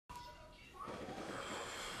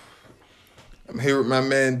I'm here with my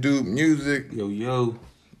man Doob Musiq. Yo.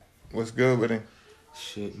 What's good with him?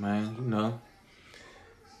 Shit, man, you know.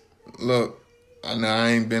 Look, I know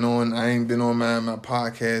I ain't been on my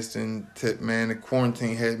podcast and man, the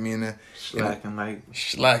quarantine had me in a slacking like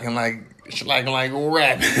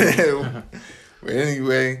rap. But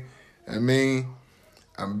anyway, I mean,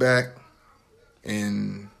 I'm back,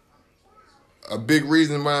 and a big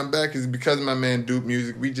reason why I'm back is because of my man Doob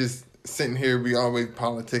Musiq. We just sitting here, we always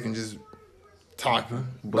politicking, just talking,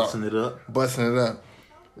 busting it up.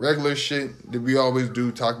 Regular shit that we always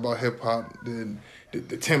do. Talk about hip hop,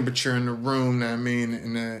 the temperature in the room. Know what I mean,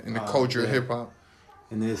 in the culture of hip hop.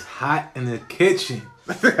 And it's hot in the kitchen.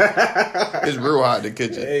 It's real hot in the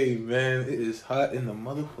kitchen. Hey man, it is hot in the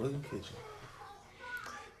motherfucking kitchen.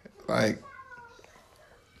 Like,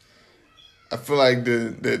 I feel like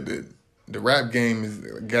the rap game is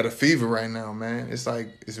got a fever right now, man. It's like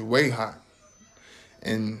it's way hot,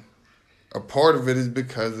 and a part of it is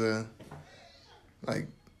because of like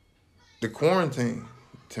the quarantine.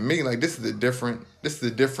 To me, like this is a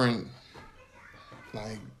different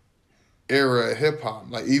like era of hip hop.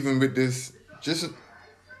 Like even with this, just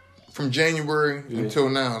from January until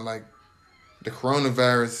now, like the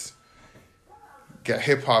coronavirus got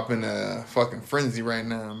hip hop in a fucking frenzy right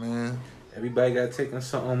now, man. Everybody got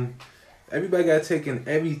taking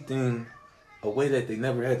everything away that they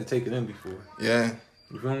never had to take it in before. Yeah.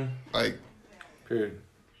 You feel me? Like, period.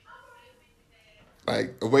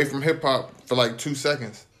 Like, away from hip hop for like 2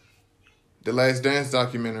 seconds. The Last Dance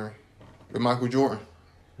documentary with Michael Jordan.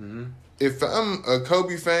 Mm-hmm. If I'm a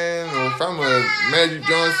Kobe fan or if I'm a Magic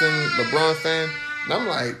Johnson, LeBron fan, and I'm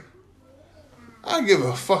like, I give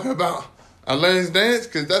a fuck about a Last Dance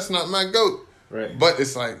because that's not my GOAT. Right. But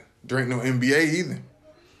it's like, there ain't no NBA either.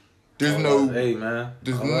 There's hey man,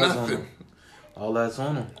 there's nothing. All eyes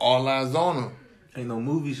on them. All eyes on them. Ain't no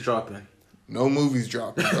movies dropping. No movies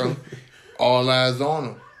dropping, bro. All eyes on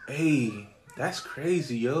them. Hey, that's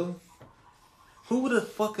crazy, yo. Who would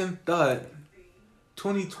have fucking thought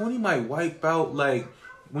 2020 might wipe out, like,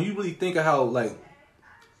 when you really think of how, like,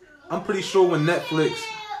 I'm pretty sure when Netflix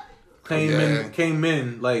came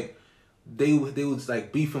in, like, they was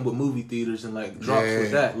like beefing with movie theaters and like drops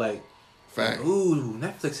with that, like, fact. Ooh,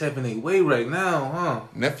 Netflix having a way right now, huh?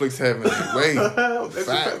 Netflix having a way. Netflix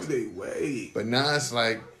having a way. But now it's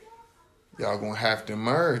like y'all gonna have to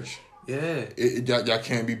merge. Yeah. Y'all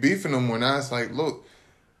can't be beefing no more. Now it's like, look,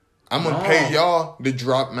 I'm gonna pay y'all to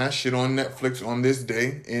drop my shit on Netflix on this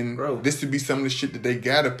day, and this would be some of the shit that they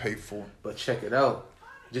gotta pay for. But check it out.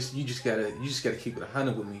 You just gotta keep it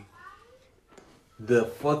 100 with me. The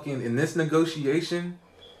fucking in this negotiation,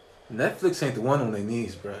 Netflix ain't the one on their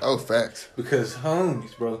knees, bro. Oh, facts. Because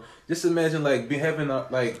homies, bro. Just imagine like having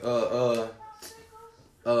a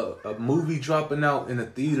movie dropping out in the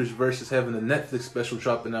theaters versus having a Netflix special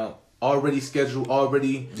dropping out already scheduled,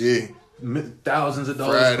 thousands of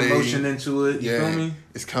dollars Friday, promotion into it. You feel me?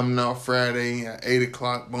 It's coming out Friday at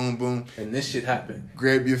 8:00. Boom, boom. And this shit happened.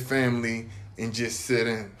 Grab your family and just sit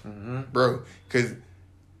in, bro. Because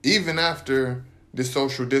even after the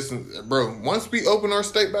social distance, bro, once we open our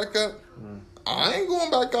state back up, I ain't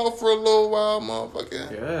going back out for a little while,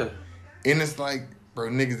 motherfucker. Yeah. And it's like, bro,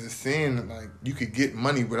 niggas is saying like you could get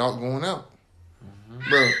money without going out.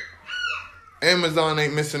 Bro, Amazon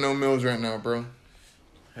ain't missing no meals right now, bro.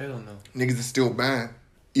 Hell no. Niggas is still buying.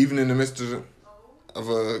 Even in the midst of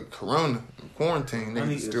a corona quarantine,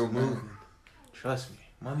 niggas is still moving. Trust me,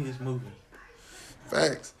 money is moving.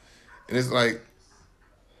 Facts. And it's like,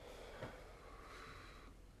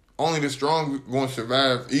 only the strong going to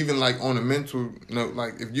survive, even like on a mental note.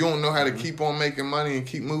 Like if you don't know how to keep on making money and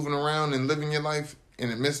keep moving around and living your life in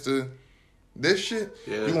the midst of this shit,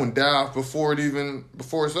 you're going to die off before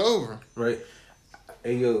it's over. Right.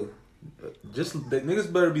 Hey, yo, just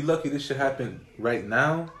niggas better be lucky this shit happened right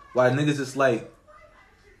now. Why niggas is like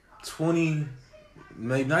 20,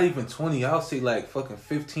 maybe not even 20, I'll say like fucking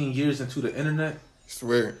 15 years into the internet.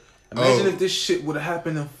 Swear. Imagine if this shit would have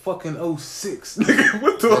happened in fucking 06. Nigga,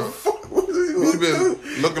 what the fuck? You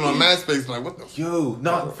been looking on MySpace like, what the fuck? Yo,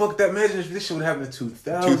 fuck that. Imagine if this shit would have happened in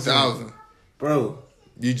 2000. Bro.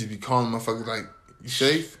 You just be calling motherfuckers like, you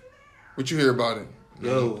safe? What you hear about it?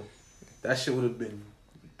 Yo, that shit would have been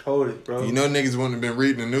toted, bro. You know niggas wouldn't have been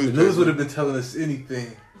reading the news. The news would have been telling us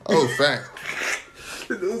anything. Oh, fact.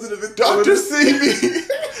 The news would have been Dr. CB.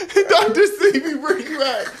 Dr. CB, where you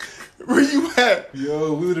at? Where you at?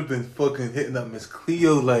 Yo, we would have been fucking hitting up Miss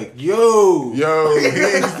Cleo like, yo, his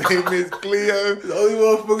name is Cleo. The only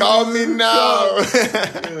motherfucker. Call me now.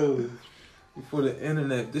 Yo, before the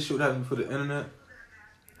internet, this shit would happen before the internet.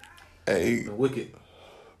 Hey, the Wicked.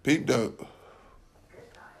 Peep though.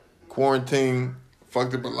 quarantine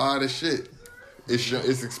fucked up a lot of shit.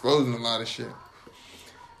 It's exposing a lot of shit.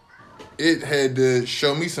 It had to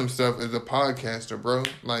show me some stuff as a podcaster, bro.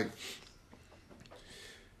 Like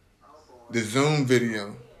the Zoom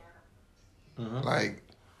video. Like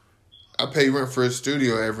I pay rent for a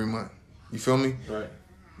studio every month. You feel me? Right.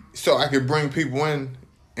 So I could bring people in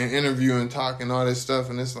and interview and talk and all this stuff.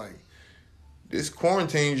 And it's like, this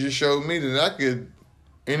quarantine just showed me that I could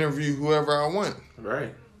interview whoever I want.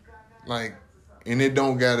 Right. Like, and it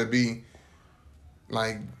don't gotta be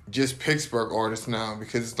like just Pittsburgh artists now,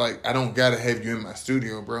 because it's like I don't gotta have you in my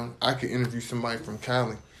studio, bro. I could interview somebody from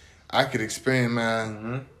Cali. I could expand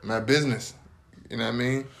my business. You know what I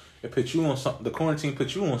mean? It put you on something. The quarantine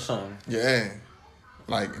put you on something. Yeah.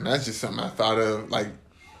 Like, and that's just something I thought of like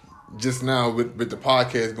just now with the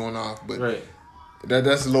podcast going off. But right.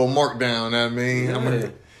 That's a little markdown, you know what I mean? Yeah.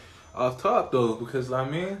 Off top though, because I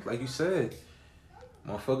mean, like you said,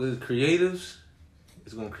 motherfuckers creatives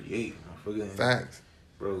is gonna create. Motherfuckers. Facts.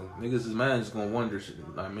 Bro, niggas' minds is gonna wonder.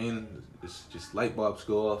 I mean, it's just light bulbs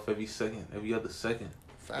go off every every other second.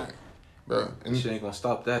 Fact. Bro. And shit ain't gonna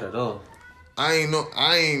stop that at all. I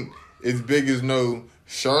ain't as big as no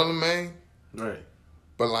Charlemagne. Right.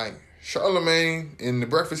 But like Charlemagne and the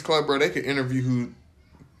Breakfast Club, bro, they could interview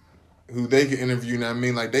who they could interview, you know what I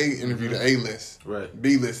mean? Like they interview the A-list. Right.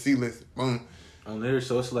 B-list, C-list, boom. On there,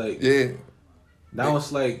 so it's like Now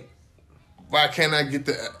it's like, why can't I get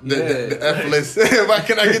the F-list? Why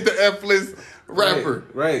can't I get the F-list rapper?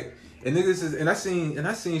 Right. And niggas is, and I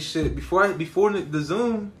seen shit before the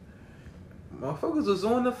Zoom. Motherfuckers was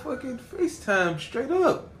on the fucking FaceTime straight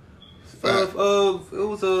up. It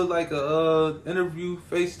was a interview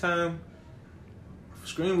FaceTime,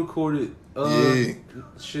 screen recorded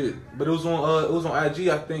shit, but it was on IG.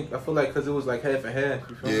 I feel like because it was like half and half.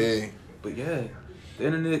 You feel me? But yeah, the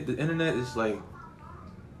internet is like,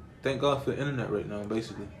 thank God for the internet right now,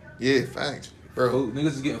 basically. Yeah, facts, bro. Niggas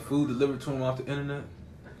is getting food delivered to them off the internet.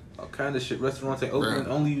 All kind of shit. Restaurants ain't open,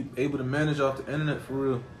 only able to manage off the internet for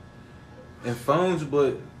real. And phones,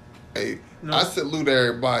 but hey, I salute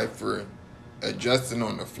everybody for adjusting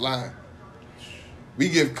on the fly. We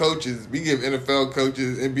give NFL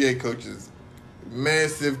coaches, NBA coaches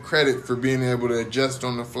massive credit for being able to adjust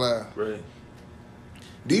on the fly. Right.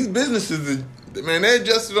 These businesses, man, they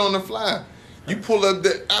adjusted on the fly. You pull up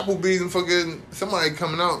the Applebee's and fucking somebody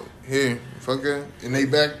coming out here, fucker, and they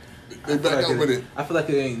back up with it. I feel like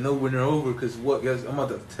it ain't nowhere near over because what, guys? I'm about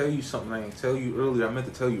to tell you something I ain't tell you earlier. I meant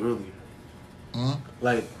to tell you earlier.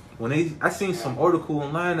 Like when I seen some article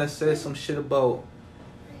online that said some shit about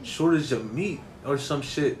shortage of meat or some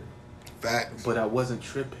shit. Facts. But I wasn't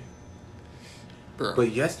tripping. Bro.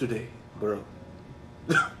 But yesterday, bro.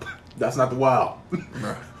 That's not the wild.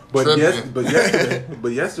 Bro. But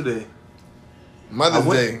yesterday. Mother's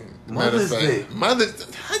Day.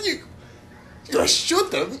 How you shoot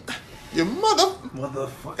them? Your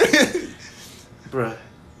motherfucker. Bruh.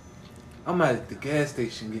 I'm at the gas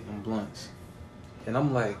station getting blunts. And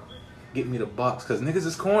I'm like, get me the box. Because niggas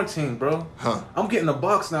is quarantined, bro. I'm getting a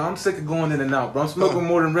box now. I'm sick of going in and out, bro. I'm smoking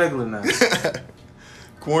more than regular now.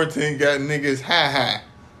 Quarantine got niggas high.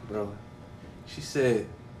 Bro. She said,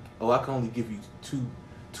 I can only give you two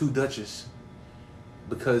Dutches.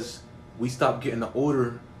 Because we stopped getting the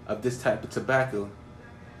order of this type of tobacco.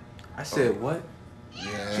 I said, what?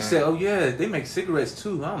 Yeah. She said, yeah, they make cigarettes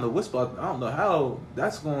too. I don't know how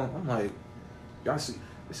that's going. I'm like, y'all see,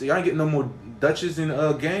 y'all ain't getting no more Dutches in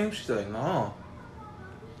games? She's like, no.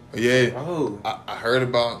 Yeah. I heard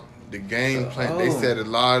about the game plant. They said a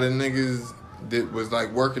lot of niggas that was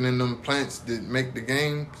like working in them plants that make the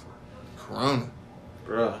games, corona.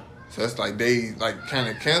 Bruh. So it's like they like kind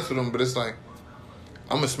of canceled them, but it's like,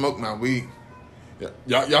 I'm gonna smoke my weed.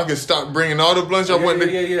 Y'all can stop bringing all the blunts y'all want.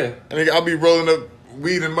 Yeah. And I'll be rolling up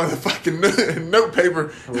weed and motherfucking note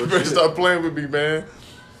paper. You better stop playing with me, man.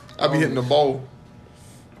 I'll be hitting the bowl.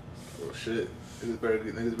 Oh shit.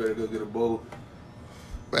 Niggas better go get a bowl.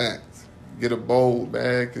 Facts. Get a bowl,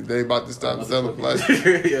 man, because they about to stop selling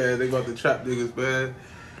plastic. Yeah, they about to trap niggas, man.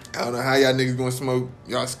 I don't know how y'all niggas gonna smoke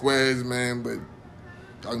y'all squares, man, but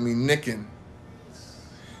y'all gonna be nicking.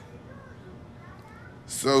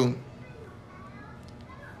 So,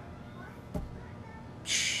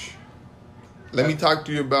 let me talk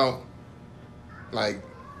to you about, like,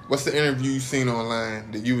 what's the interview you seen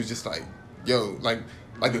online that you was just like, yo, like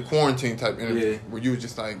a quarantine type interview where you was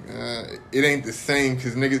just like, it ain't the same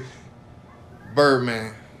because niggas,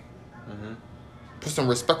 Birdman, put some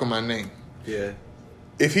respect on my name. Yeah.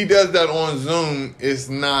 If he does that on Zoom, it's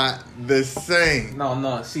not the same.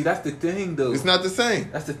 No. See, that's the thing, though. It's not the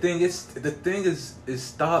same. That's the thing. The thing is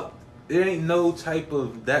stopped. there ain't no type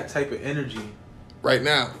of that type of energy right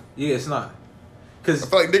now. Yeah, it's not. I Cause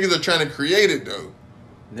feel like niggas are trying to create it though.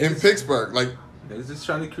 In Pittsburgh, like niggas just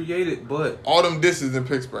trying to create it, but all them disses in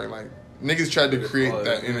Pittsburgh, like niggas tried to create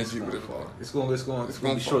that energy, but it's gonna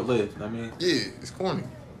be short lived. I mean, yeah, it's corny.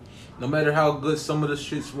 No matter how good some of the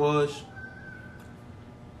shits was,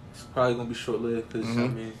 it's probably gonna be short lived. Cause I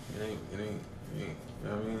mean, it ain't. You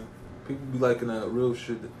know what I mean, people be liking that real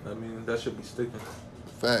shit. I mean, that should be sticking.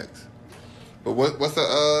 Facts. But what's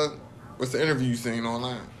the interview you seen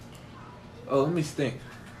online? Oh, let me think.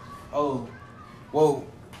 Oh, whoa.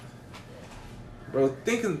 Bro,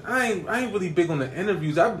 thinking I ain't really big on the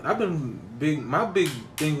interviews. I've been big. My big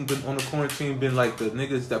thing been on the quarantine been like the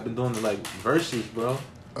niggas that been doing the like verses, bro.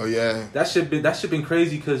 Oh yeah, that shit been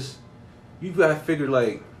crazy because you gotta figure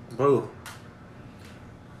like, bro.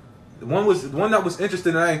 The one that was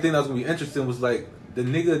interesting. And I didn't think that was gonna be interesting. Was like the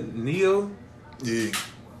nigga Neo. Yeah.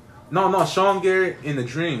 No, Sean Garrett in The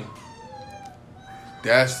Dream.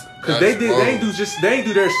 That's because they ain't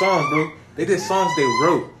do their songs, bro. They did songs they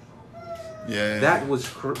wrote. Yeah, that was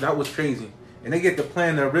crazy, and they get to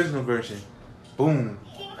playing the original version. Boom,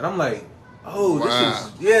 and I'm like, oh, wow.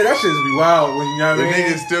 That shit's be wild when you know what I mean.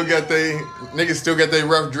 Niggas still got they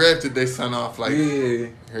rough drafted they son off like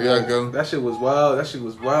here y'all go. That shit was wild.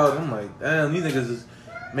 I'm like, damn, these niggas is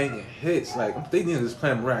making hits. Like they niggas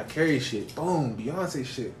playing Mariah Carey shit. Boom, Beyonce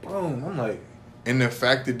shit. Boom. I'm like, and the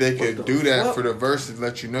fact that they could do that for the verses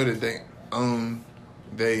let you know that they own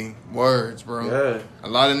they words, bro. Yeah. A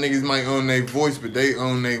lot of niggas might own their voice, but they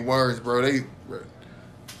own their words, bro. They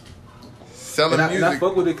selling music. And I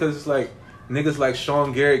fuck with it because it's like niggas like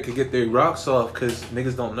Sean Garrett could get their rocks off because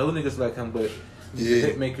niggas don't know niggas like him, but he's a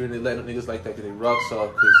hit maker and they let niggas like that get their rocks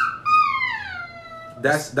off because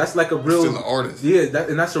that's like a real still an artist. Yeah,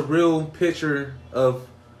 that's a real picture of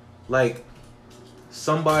like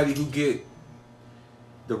somebody who get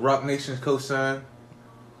the Rock Nation's cosign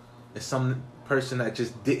and some person that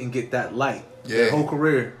just didn't get that light their whole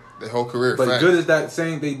career. But fact. Good as that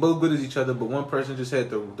saying, they both good as each other, but one person just had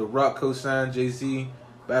the Rock cosign, Jay-Z.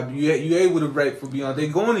 But you able to write for Beyonce. They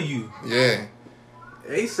going to you. Yeah.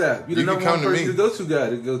 ASAP. You the number one person to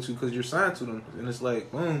go to because you're signed to them. And it's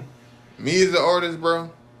like, boom. Me as an artist, bro,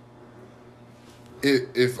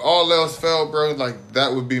 if all else failed, bro, like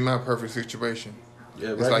that would be my perfect situation.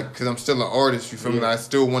 Yeah, right. It's like, because I'm still an artist, you feel me? Like, I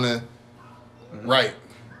still want to write.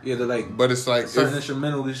 Yeah, like, but it's like certain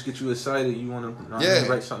instrumental just get you excited. You want to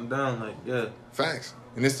write something down, like facts.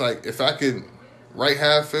 And it's like if I could write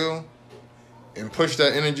how I feel and push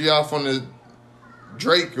that energy off on the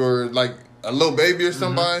Drake or like a Lil Baby or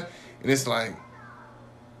somebody, and it's like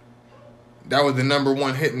that was the number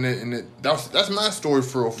one hit in it, and that's my story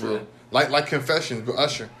for real. Like Confessions with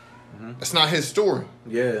Usher. That's not his story.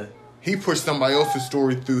 Yeah, he pushed somebody else's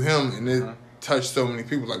story through him, and it touched so many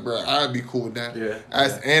people. Like, bro, I'd be cool with that. Yeah.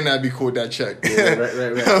 And I'd be cool with that check. Yeah, right.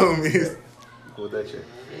 You know what I mean? Cool with that check.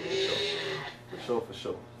 For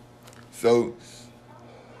sure. So,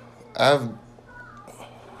 I've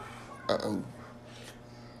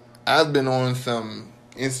been on some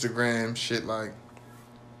Instagram shit. Like,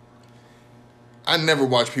 I never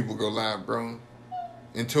watch people go live, bro,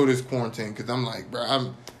 until this quarantine. Because I'm like,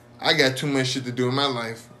 bro, I got too much shit to do in my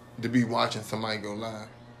life to be watching somebody go live.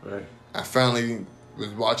 Right. I finally was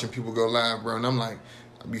watching people go live, bro, and I'm like,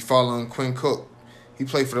 I be following Quinn Cook. He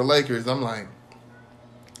played for the Lakers. I'm like,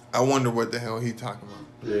 I wonder what the hell he talking about.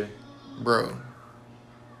 Yeah. Bro.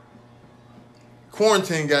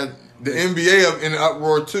 Quarantine got the NBA up in an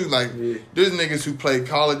uproar too. Like, there's niggas who played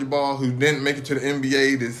college ball who didn't make it to the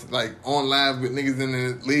NBA that's like on live with niggas in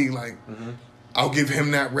the league. Like, I'll give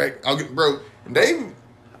him that rec. Bro, I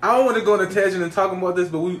don't want to go on a tangent and talk about this,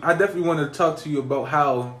 but I definitely want to talk to you about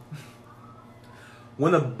how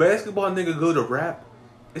when a basketball nigga go to rap,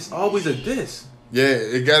 it's always a diss. Yeah,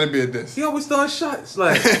 it gotta be a diss. He always throwing shots.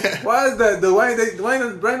 Like, why is that? Why ain't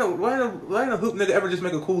a hoop nigga ever just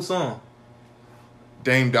make a cool song?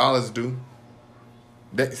 Dame Dollars do.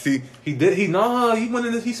 He did. He went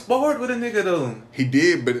in. He sparred with a nigga though. He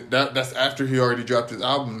did, but that's after he already dropped his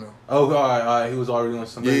album though. Oh, all right. He was already on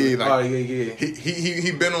some. Yeah, like, yeah.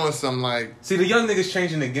 He been on some like. See, the young niggas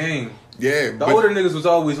changing the game. Yeah, the older niggas was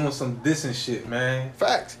always on some dissing shit, man.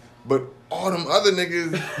 Facts, but all them other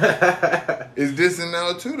niggas is dissing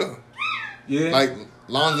now too though. Yeah, like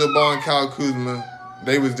Lonzo Ball and Kyle Kuzma,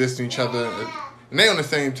 they was dissing each other, and they on the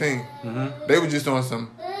same team. They were just on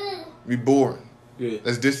some. We bored. Yeah,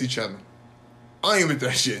 let's diss each other. I ain't with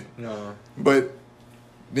that shit. No, but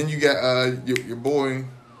then you got your boy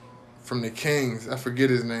from the Kings. I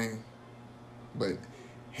forget his name, but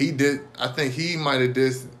he did. I think he might have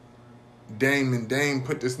dissed Dame, and Dame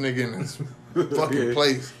put this nigga in his fucking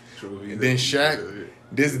place. True, and then Shaq,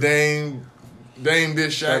 this Dame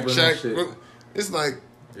did Shaq. Shaq it's like,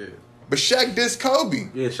 yeah. But Shaq dissed Kobe.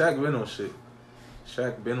 Yeah, Shaq been on shit.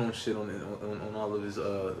 Shaq been on shit on all of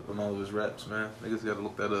his raps, man. Niggas gotta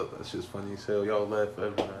look that up. That shit's funny as hell. Y'all laugh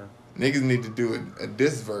forever, man. Niggas need to do a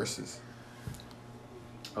diss versus.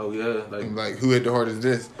 Oh yeah, like who hit the hardest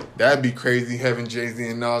diss? That'd be crazy having Jay-Z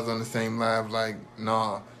and Nas on the same live. Like,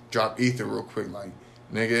 nah, drop Ether real quick. Like,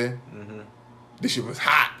 nigga, this shit was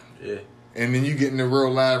hot. Yeah. And then you getting the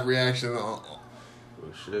real live reaction on.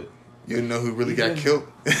 Oh shit. You know who really got killed.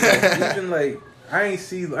 Even like I ain't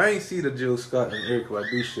see the Jill Scott and Erykah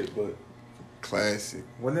Badu shit, but classic.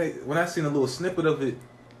 When I seen a little snippet of it,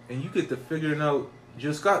 and you get to figuring out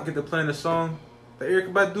Jill Scott get to playing the song that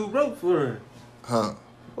Erykah Badu wrote for her. Huh.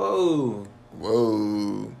 Whoa.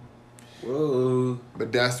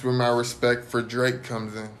 But that's where my respect for Drake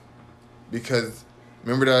comes in, because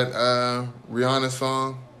remember that Rihanna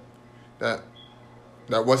song, that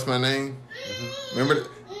What's My Name? Remember that?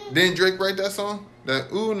 Didn't Drake write that song?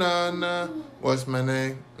 That ooh nah nah, what's my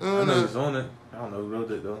name? I know he's on it. I don't know who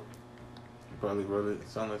wrote it though. He probably wrote it. It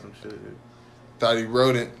sounded like some shit. Thought he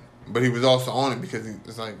wrote it, but he was also on it because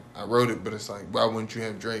it's like, I wrote it, but it's like, why wouldn't you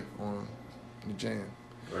have Drake on the jam?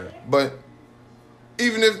 Right. But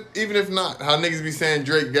even if not, how niggas be saying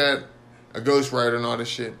Drake got a ghostwriter and all this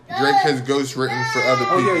shit. Drake has ghostwritten for other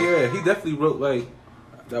people. Oh yeah. He definitely wrote like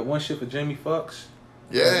that one shit for Jamie Foxx.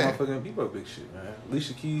 Yeah. He wrote big shit, man.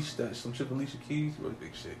 Alicia Keys, some shit for Alicia Keys, he wrote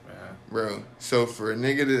big shit, man. Bro, so for a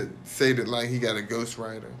nigga to say that like he got a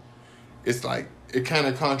ghostwriter, it's like, it kind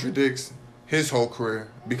of contradicts his whole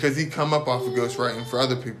career, because he come up off of ghostwriting for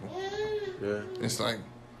other people. Yeah. It's like,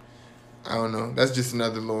 I don't know. That's just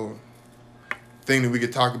another little thing that we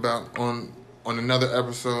could talk about on another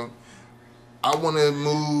episode. I want to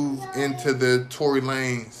move into the Tory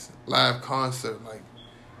Lanez live concert. Like,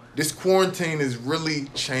 this quarantine is really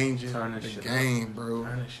changing the game, bro.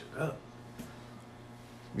 Turn this shit up.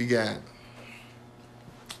 We got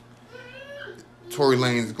Tory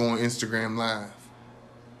Lanez going Instagram live,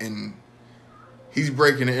 and he's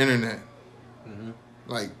breaking the internet.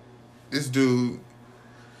 Like, this dude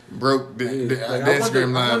broke the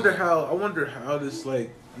Instagram live. I wonder how this,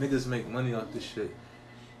 like, niggas make money off this shit.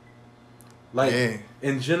 Like,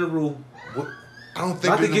 in general, I don't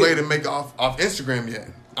think there's a way to make off Instagram yet.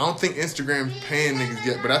 I don't think Instagram's paying niggas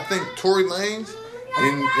yet, but I think Tory Lanez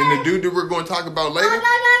and the dude that we're going to talk about later,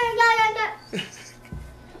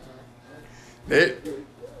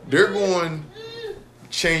 they're going to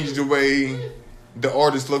change the way the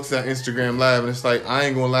artist looks at Instagram Live, and it's like, I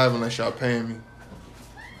ain't going live unless y'all paying me.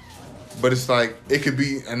 But it's like, it could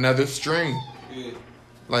be another stream.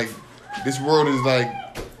 Like, this world is like,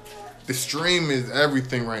 the stream is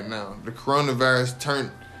everything right now. The coronavirus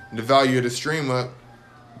turned the value of the stream up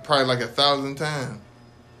probably like 1,000 times.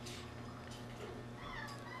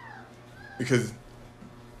 Because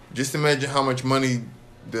just imagine how much money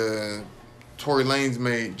the Tory Lanez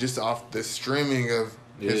made just off the streaming of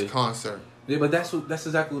his concert. Yeah, but that's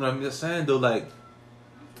exactly what I'm just saying though. Like,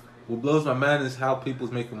 what blows my mind is how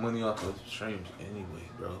people's making money off of streams anyway,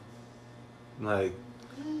 bro. Like,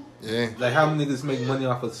 yeah, like how niggas make money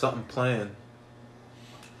off of something playing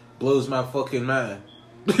blows my fucking mind.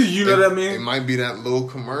 You know what I mean? It might be that little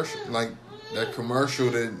commercial, like that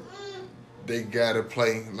commercial that they gotta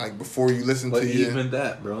play, like before you listen to you. Even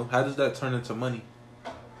that, bro. How does that turn into money?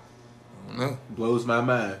 I don't know. Blows my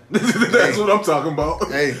mind. That's what I'm talking about.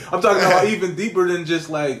 Hey, I'm talking about even deeper than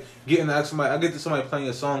just like getting to somebody. I get to somebody playing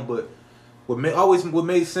a song, but what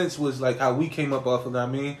made sense was like how we came up off of that.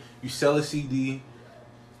 I mean, you sell a CD,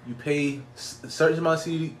 you pay a certain amount of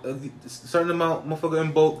CD, a certain amount, motherfucker,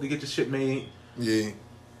 in bulk to get your shit made. Yeah.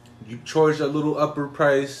 You charge a little upper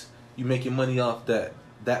price, you make your money off that.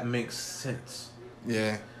 That makes sense.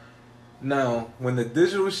 Yeah. Now, when the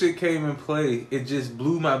digital shit came in play, it just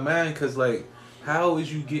blew my mind, because, like, how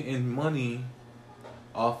is you getting money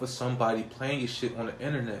off of somebody playing your shit on the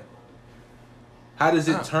internet? How does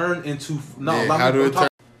it turn into... No, yeah, how do it turn...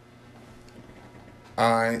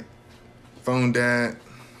 Alright. Phone dad.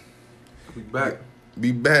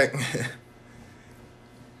 Be back.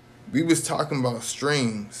 We was talking about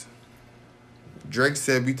streams. Drake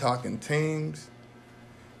said we talking teams.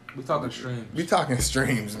 We talking streams. We talking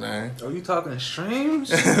streams, man. Oh, you talking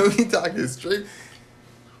streams? We talking streams.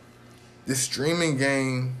 The streaming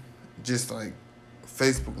game, just like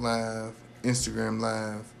Facebook Live, Instagram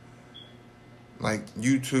Live, like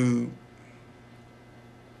YouTube,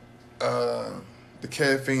 the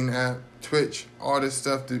Caffeine app, Twitch, all this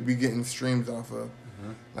stuff that we getting streams off of.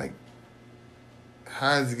 Like,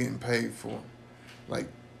 how is it getting paid for? Like,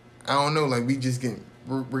 I don't know. Like,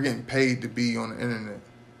 we're getting paid to be on the internet.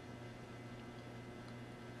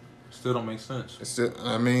 Still don't make sense. It's still,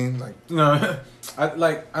 I mean, like, no, I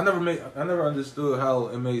never understood how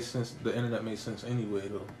it made sense. The internet made sense anyway,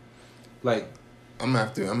 though. Like, I'm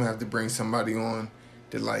gonna have to bring somebody on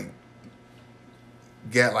that like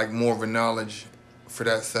get like more of a knowledge for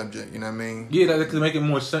that subject. You know what I mean? Yeah, that could make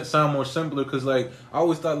it sound more simpler. Cause like I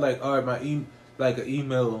always thought like, all right, like an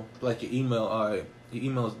email, like your email, all right, your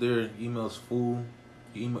email's there, your email's full.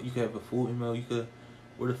 Your email, you can have a full email. You could,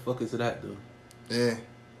 where the fuck is it at though? Yeah.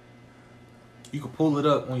 You can pull it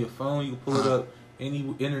up on your phone. You can pull it up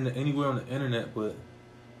anywhere on the internet. But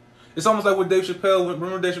it's almost like when Dave Chappelle.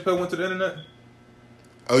 Remember Dave Chappelle went to the internet?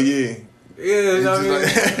 Oh yeah. Yeah, you know what I mean?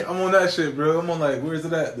 like, I'm on that shit, bro. I'm on like, where's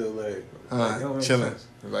it at though? Like chilling.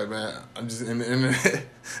 Like, man, I'm just in the internet.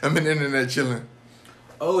 I'm in the internet chilling.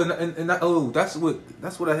 Oh, and that's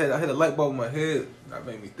what I had. I had a light bulb in my head. That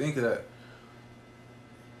made me think of that.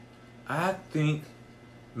 I think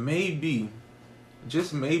maybe,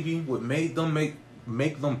 just maybe, what made them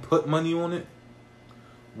make them put money on it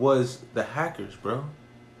was the hackers, bro.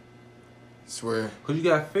 Swear. Cause you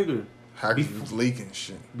gotta figure. Hackers was leaking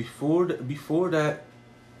shit. Before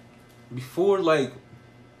like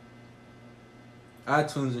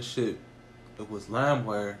iTunes and shit, it was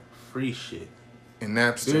LimeWire, free shit. And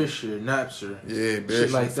Napster. Napster. Yeah,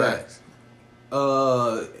 shit like facts.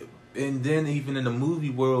 that. And then even in the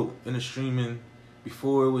movie world, in the streaming,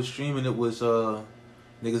 before it was streaming, it was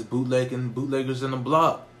niggas bootleggers in the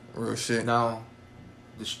block. Real shit. Now,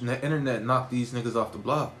 the internet knocked these niggas off the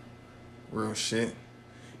block. Real shit.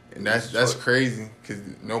 And that's crazy, because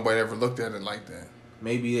nobody ever looked at it like that.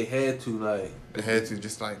 Maybe they had to, like... They had to,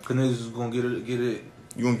 just like... Because niggas was going to get it.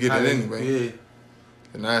 You going to get it anyway. Yeah.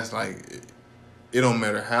 And now it's like, it don't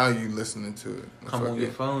matter how you listening to it. Come on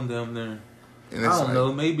your phone down there. And I don't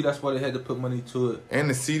know. Maybe that's why they had to put money to it. And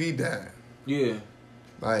the CD died. Yeah.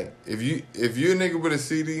 Like, if you're a nigga with a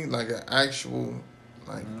CD, like an actual,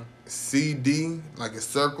 like, CD, like a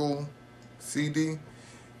circle CD,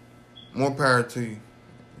 more power to you.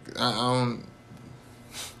 I don't...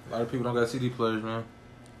 A lot of people don't got CD players, man.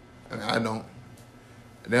 I don't.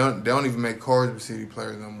 They don't even make cars with CD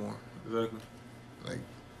players no more. Exactly. Like,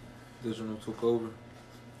 digital took over.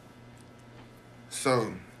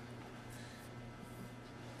 So,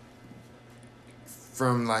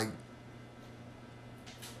 from like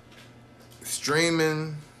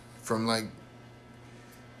streaming, from like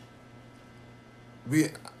we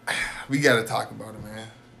gotta talk about it, man.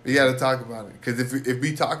 We gotta talk about it, because if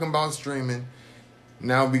we talking about streaming,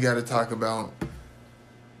 now we gotta talk about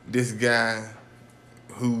this guy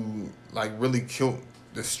who like really killed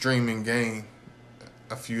the streaming game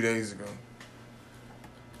a few days ago.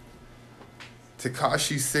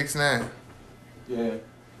 Tekashi 6ix9ine. Yeah.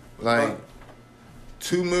 Like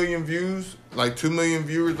 2 million views, like 2 million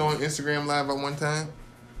viewers on Instagram Live at one time.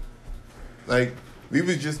 Like, we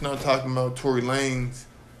was just now talking about Tory Lanez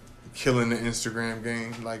killing the Instagram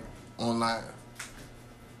game, like, on live.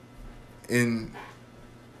 And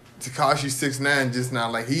Tekashi 6ix9ine just now,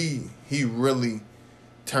 like, he really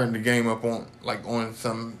turned the game up on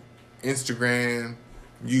some Instagram,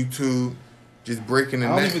 YouTube, just breaking the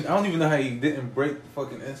I don't even know how he didn't break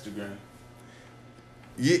fucking Instagram.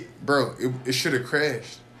 Yeah, bro, it should have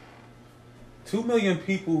crashed. 2 million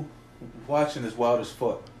people watching is wild as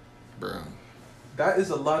fuck. Bro. That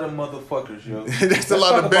is a lot of motherfuckers, yo. That's a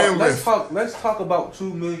lot of bandwidth. Let's talk about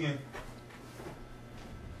 2 million.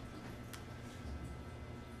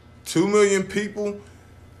 2 million people.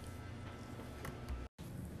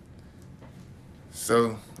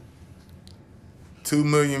 So, 2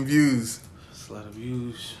 million views. That's a lot of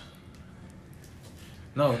views.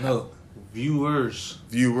 No. Viewers.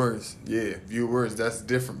 Yeah, viewers. That's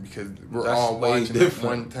different, because we're all watching at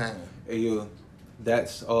one time. Hey, yo,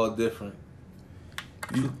 that's all different.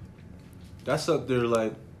 That's up there,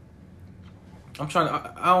 like, I'm trying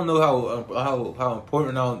to, I don't know how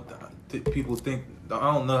important people think.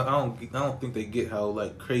 I don't think they get how,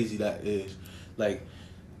 like, crazy that is. Like,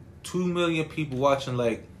 2 million people watching,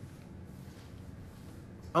 like,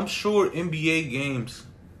 I'm sure NBA games.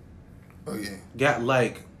 Oh yeah. Got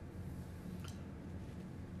like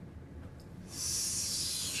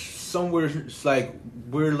somewhere, it's like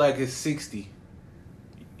we're like at 60.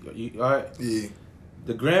 You, all right? Yeah.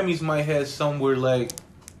 The Grammys might have somewhere like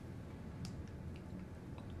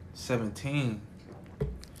 17.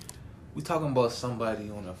 We talking about somebody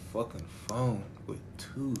on a fucking phone with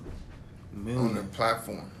 2 million on the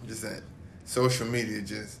platform, just at social media,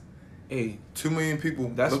 just hey, 2 million people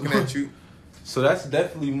that's looking at you. So that's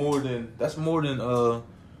definitely more than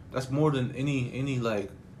any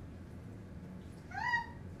like.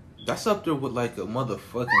 That's up there with like a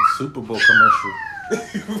motherfucking Super Bowl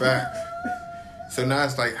commercial. Fact. So now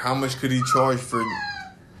it's like, how much could he charge for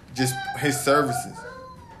just his services?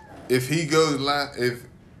 If he goes live,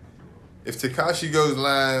 if Tekashi goes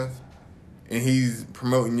live and he's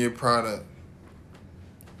promoting your product,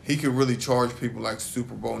 he could really charge people like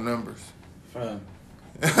Super Bowl numbers. Fam.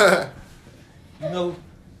 You know,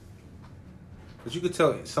 but you could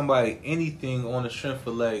tell somebody anything on the strength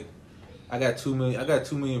of like, I got 2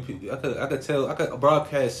 million people. I could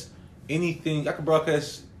broadcast anything. I could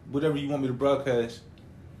broadcast whatever you want me to broadcast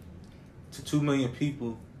to 2 million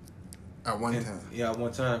people At one time. Yeah, at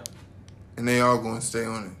one time. And they all gonna stay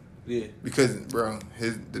on it. Yeah. Because, bro,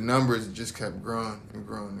 the numbers just kept growing and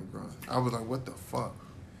growing and growing. I was like, what the fuck?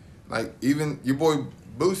 Like, even your boy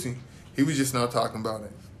Boosie, he was just now talking about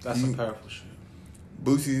it. That's some powerful shit.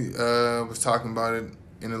 Boosie was talking about it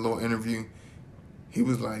in a little interview. He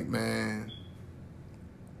was like, man,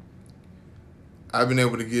 I've been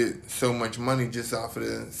able to get so much money just off of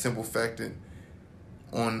the simple fact that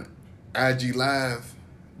on IG Live,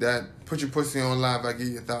 that put your pussy on live, I give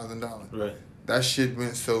you $1,000. Right. That shit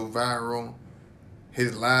went so viral.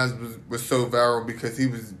 His lives was so viral because he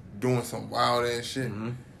was doing some wild ass shit.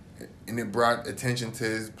 Mm-hmm. And it brought attention to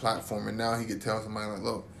his platform. And now he could tell somebody like,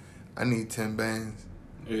 look, I need 10 bands.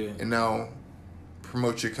 Yeah. And now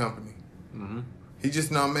promote your company. Mm-hmm. He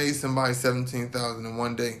just now made somebody $17,000 in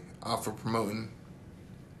one day off of promoting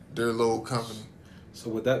their little company. So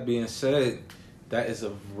with that being said, that is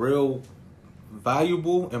a real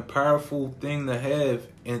valuable and powerful thing to have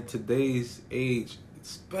in today's age,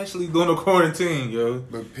 especially during the quarantine, yo.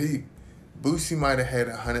 But Pete, Boosie might have had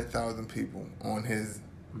 100,000 people on his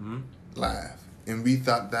live, and we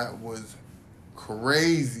thought that was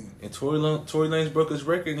crazy. And Tory Lanez broke his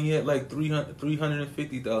record, and he had like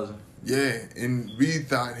 350,000. Yeah, and we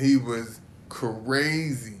thought he was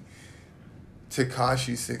crazy.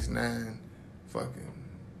 Tekashi 6ix9ine, fucking,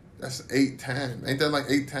 that's 8 times. Ain't that like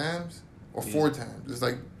 8 times? Or 4 times? It's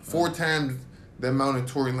like 4 times the amount of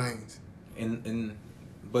Tory Lanez.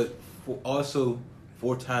 But also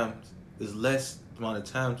 4 times is less amount of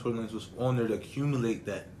time Tory Lanez was on there to accumulate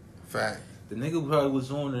that. Fact. The nigga probably was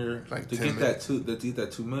on there like to get that 2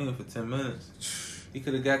 million for 10 minutes. He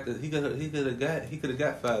could have got he could have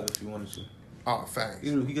got 5 if he wanted to. Oh, facts.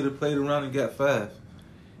 He could have played around and got 5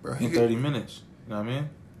 in 30 minutes. You know what I mean?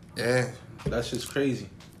 Yeah. That's just crazy.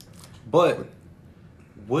 But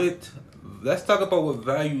let's talk about what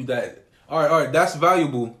value that. All right, that's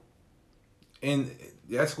valuable, and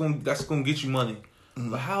that's gonna get you money.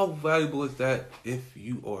 Mm-hmm. But how valuable is that if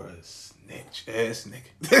you are a snitch ass nigga?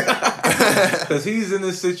 Because he's in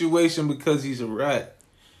this situation because he's a rat,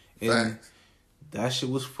 and Thanks. That shit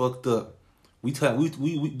was fucked up. We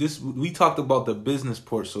talked about the business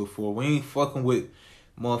part so far. We ain't fucking with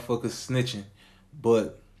motherfuckers snitching,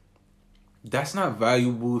 but that's not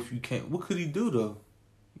valuable if you can't. What could he do though?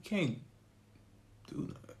 You can't do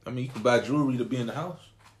that. I mean, you can buy jewelry to be in the house.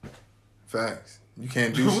 Facts. You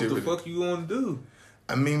can't do shit. What the fuck you gonna do?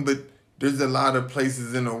 I mean, but there's a lot of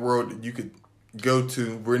places in the world that you could go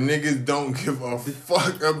to where niggas don't give a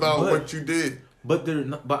fuck about what you did. But they're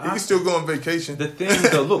not. But you can still go on vacation. The thing,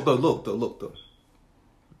 look though.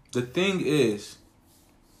 The thing is,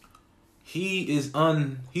 he got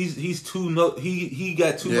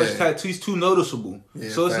too much tattoos. He's too noticeable. Yeah,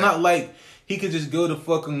 so it's not like he could just go to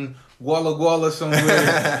fucking Walla Walla somewhere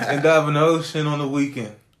and dive in the ocean on the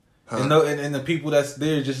weekend. Huh. And the people that's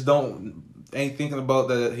there just ain't thinking about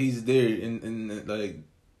that he's there and like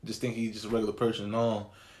just think he's just a regular person. No,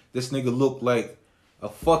 this nigga looked like a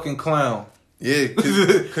fucking clown. Yeah,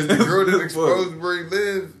 because the girl that exposed where he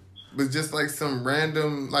lived was just like some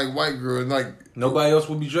random like white girl. Like nobody else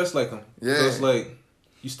would be dressed like him. Yeah, so it's like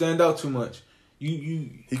you stand out too much.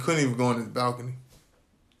 He couldn't even go on his balcony.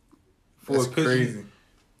 That's crazy.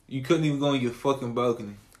 You couldn't even go on your fucking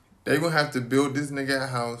balcony. They gonna have to build this nigga a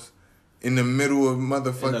house in the middle of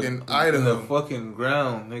motherfucking Idaho. In the fucking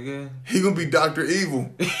ground, nigga. He gonna be Dr.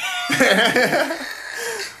 Evil.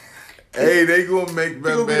 Hey, they gonna make that man.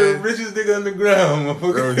 He gonna be the richest nigga on the ground,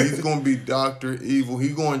 motherfucker. Bro, he's gonna be Dr. Evil. He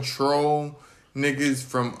gonna troll niggas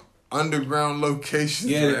from underground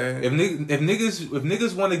locations. Yeah, man. if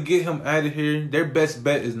niggas want to get him out of here, their best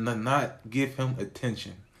bet is not give him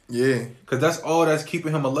attention. Yeah, cause that's all that's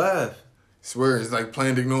keeping him alive. Swear, it's like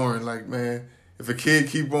plain ignoring. Like, man, if a kid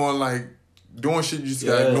keep on like doing shit, you just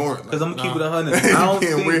gotta ignore it. Like, cause I'm gonna keep it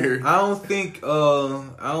 100. I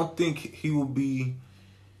don't think he will be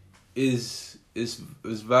is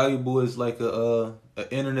valuable as like a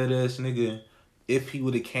internet ass nigga if he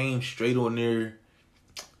would have came straight on there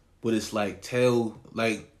with his like tail,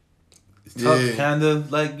 like tough, kind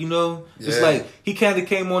of like, you know, it's like he kind of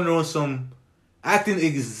came on there on some acting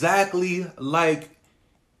exactly like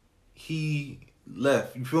he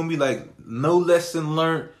left. You feel me? Like no lesson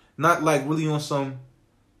learned, not like really on some.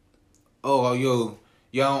 Oh yo,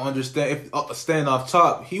 y'all don't understand. If stand off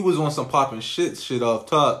top, he was on some popping shit off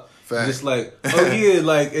top. Fact. Just like oh yeah,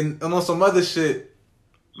 like and on some other shit.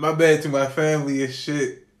 My bad to my family and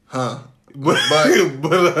shit. Huh. But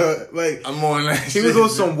like I'm on that he was on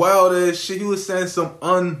some wild ass shit. He was saying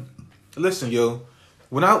some listen, yo.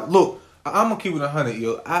 When I'm gonna keep it 100,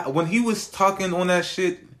 yo. When he was talking on that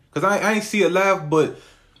shit, cause I ain't see it live, but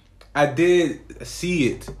I did see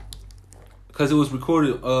it. Cause it was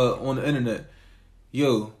recorded on the internet.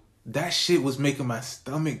 Yo, that shit was making my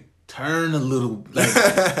stomach turn a little. Like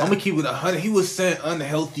I'm gonna keep it 100. He was saying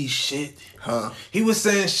unhealthy shit. Huh. He was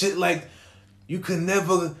saying shit like, you could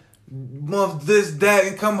never muff this, that,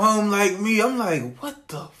 and come home like me. I'm like, what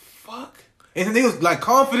the fuck? And he was like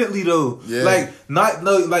confidently though. Yeah. Like not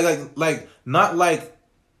not like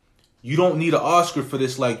you don't need an Oscar for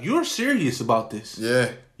this. Like you're serious about this.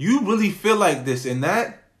 Yeah. You really feel like this and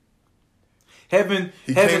that.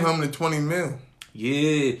 He came home to 20 mil.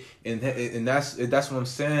 Yeah, and that's what I'm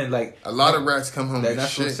saying. Like a lot of rats come home. That's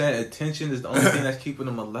shit. What I'm saying. Attention is the only thing that's keeping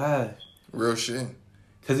them alive. Real shit.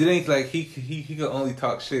 Cause it ain't like he could only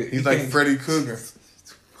talk shit. He's like Freddy Krueger.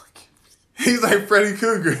 He's like Freddy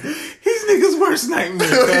Krueger. He's niggas' worst nightmare.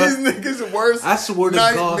 He's niggas' worst. I swear to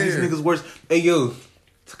God, he's niggas' worst. Hey yo,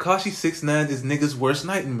 Tekashi 6ix9ine is niggas' worst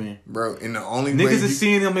nightmare, bro. And the only niggas is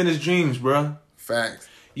seeing him in his dreams, bro. Facts.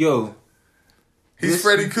 Yo, he's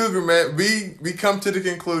Freddy Krueger, man. We come to the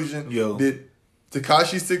conclusion that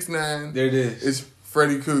Tekashi 6ix9ine there it is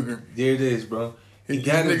Freddy Krueger. There it is, bro. He's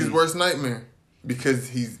niggas' worst nightmare because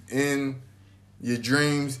he's in your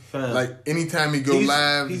dreams. Fam. Like anytime he go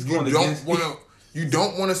live, you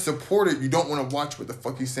don't want to support it. You don't want to watch what the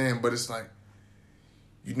fuck he's saying. But it's like,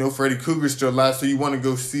 you know, Freddy Krueger's still alive, so you want to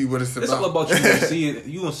go see what it's about. It's all about you gonna see it.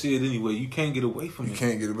 You gonna see it anyway. You can't get away from it. You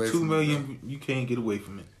can't get away from it. 2 million. You can't get away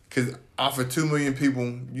from it. Because off of 2 million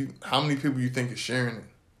people, how many people you think is sharing it?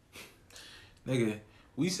 Nigga.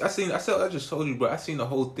 I just told you, bro. I seen the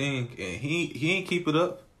whole thing, and he ain't keep it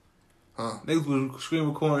up. Huh? Niggas was screen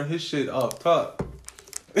recording his shit off top,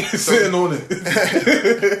 sitting on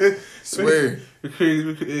it. Swear.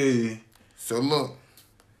 Hey. So look,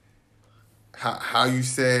 how you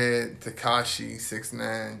said Tekashi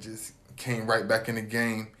 6ix9ine just came right back in the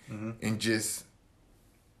game and just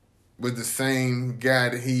was the same guy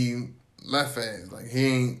that he left as. Like he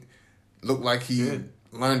ain't looked like he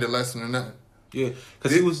learned a lesson or nothing. Yeah,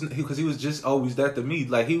 because he was just always that to me.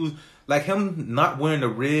 Like he was like him not wearing the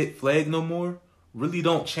red flag no more. Really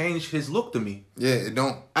don't change his look to me. Yeah, it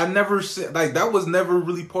don't. I never said like that was never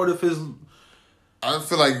really part of his. I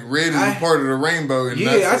feel like red is part of the rainbow. And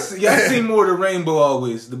I see more of the rainbow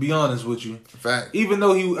always. To be honest with you, fact. Even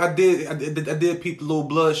though I did peep the little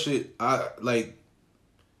blood shit. I like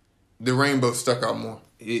the rainbow stuck out more.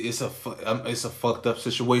 It's a fucked up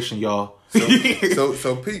situation, y'all. So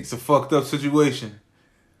Pete, it's a fucked up situation.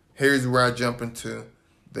 Here's where I jump into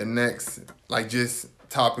the next, like, just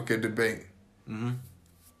topic of debate. Mm-hmm.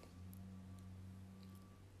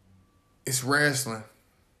 It's wrestling.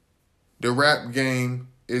 The rap game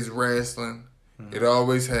is wrestling. Mm-hmm. It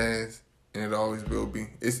always has, and it always will be.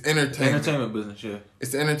 It's entertainment. Entertainment business, yeah.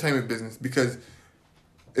 It's the entertainment business because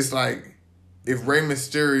it's like if Rey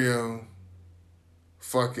Mysterio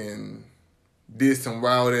fucking did some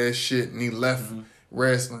wild ass shit and he left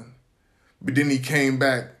wrestling, but then he came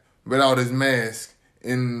back without his mask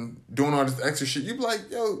and doing all this extra shit, you be like,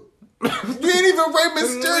 yo, you ain't even Rey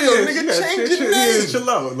Mysterio, nigga. Change your name. Chill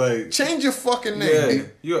out, like change your fucking name. Yeah,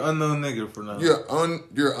 nigga. You're an unknown nigga for now. You're an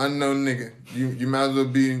unknown nigga. You might as well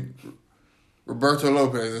be Roberto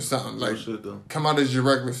Lopez or something. Like, come out as your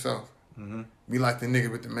regular self. Mm-hmm. Be like the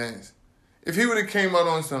nigga with the mask. If he would have came out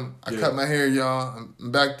on some, I cut my hair, y'all.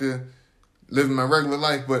 I'm back to living my regular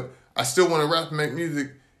life, but I still want to rap and make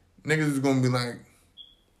music. Niggas is gonna be like,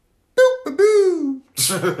 boo, boo,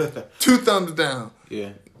 2 thumbs down.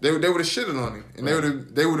 Yeah. They would have shitted on him, and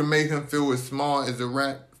they would have made him feel as small as a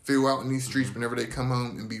rat feel out in these streets whenever they come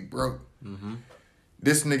home and be broke. Mm-hmm.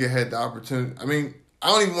 This nigga had the opportunity. I mean, I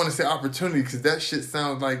don't even want to say opportunity because that shit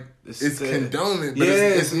sounds like it's condoning, but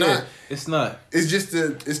it's not. It's not. It's just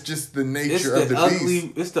the nature of the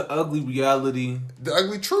beast. It's the ugly reality. The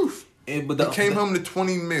ugly truth. But he came home to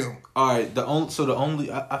 20 mil. All right.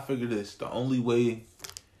 I figured this. The only way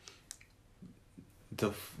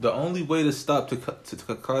to stop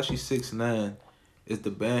Tekashi 6ix9ine is to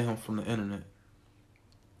ban him from the internet.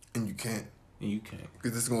 And you can't.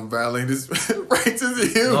 Because it's going to violate his rights as a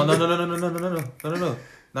human. No.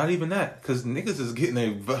 Not even that. Because niggas is getting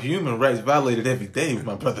their human rights violated every day,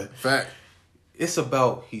 my brother. Fact. It's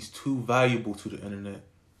about he's too valuable to the internet.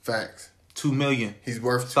 Facts. 2 million. He's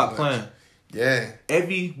worth Stop playing. Yeah.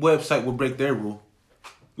 Every website will break their rule.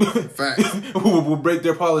 Fact. will break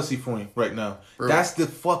their policy for him right now. Bro, that's the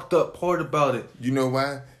fucked up part about it. You know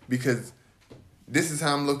why? Because this is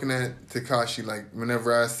how I'm looking at Tekashi. Like,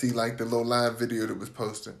 whenever I see, like, the little live video that was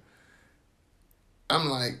posted, I'm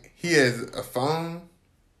like, he has a phone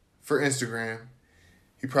for Instagram.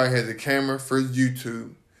 He probably has a camera for his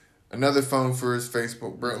YouTube. Another phone for his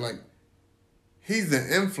Facebook, bro. Like, he's an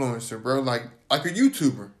influencer, bro. Like a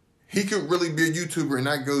YouTuber. He could really be a YouTuber, and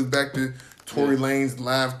that goes back to Tory Lanez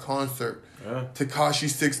live concert. Yeah. Tekashi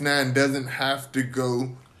 6ix9ine doesn't have to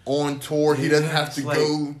go on tour. He doesn't have to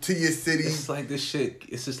go to your city. It's like this shit.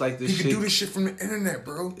 It's just like this shit. He could do this shit from the internet,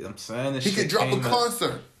 bro. I'm saying this shit. He could drop a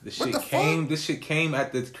concert. This shit came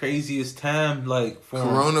at the craziest time. Like,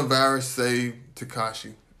 coronavirus saved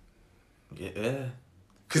Tekashi. Yeah.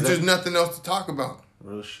 Because there's nothing else to talk about.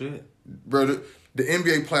 Real shit. Bro, the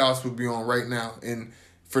NBA playoffs would be on right now. And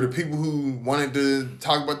for the people who wanted to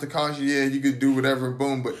talk about Tekashi, yeah, you could do whatever,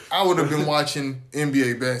 boom. But I would have been watching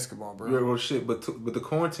NBA basketball, bro. Real shit. But the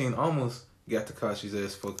quarantine almost got Tekashi's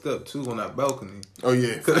ass fucked up, too, on that balcony. Oh,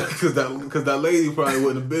 yeah. Because that lady probably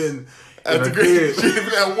wouldn't have been at the crib. She'd have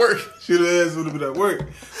been at work. Her ass would have been at work.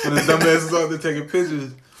 When his dumb ass was out there taking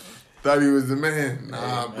pictures. Thought he was the man.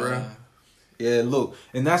 Nah, bro. Yeah, look.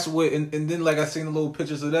 And that's what... And then, like, I seen the little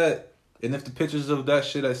pictures of that. And if the pictures of that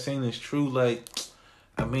shit I seen is true, like...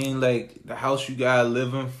 I mean, like, the house you got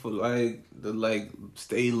living for, like, the, like,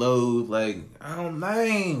 stay low, like, I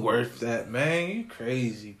ain't worth that, man. You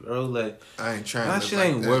crazy, bro. Like, I ain't trying that shit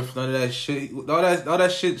ain't worth none of that shit. All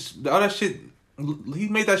that shit, he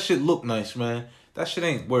made that shit look nice, man. That shit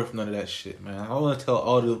ain't worth none of that shit, man. I want to tell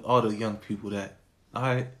all the young people that, all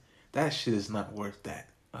right? That shit is not worth that,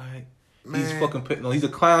 all right? Man. He's fucking putting on, he's a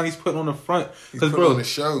clown, he's putting on the front. He's putting on the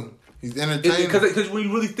show. He's entertaining. Because when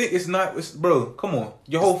you really think bro, come on.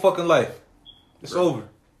 Your whole fucking life. It's over.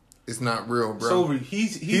 It's not real, bro. It's over.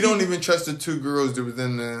 He don't even trust the 2 girls that was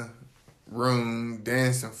in the room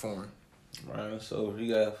dancing for him. Right, it's over. He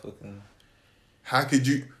got fucking... How could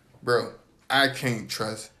you... Bro, I can't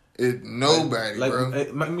trust it. Nobody, bro.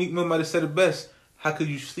 Meek Mill might have said it best. How could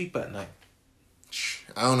you sleep at night?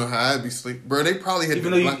 I don't know how I'd be sleeping. Bro, they probably had...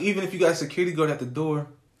 Even if you got a security guard at the door...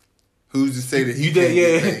 Who's to say that he can't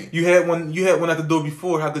get paid? You had one at the door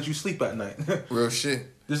before. How could you sleep at night? Real shit.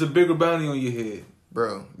 There's a bigger bounty on your head.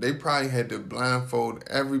 Bro, they probably had to blindfold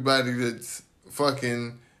everybody that's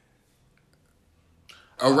fucking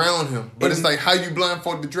around him. But it's like, how you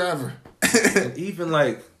blindfold the driver? And even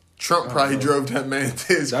like... Trump probably drove that man to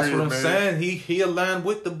his crib, That's what I'm man. saying. He aligned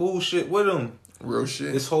with the bullshit with him. Real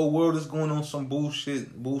shit. This whole world is going on some bullshit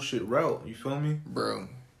route. You feel me? Bro,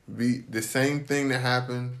 the same thing that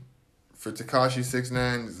happened... For Tekashi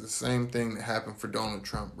 6ix9ine is the same thing that happened for Donald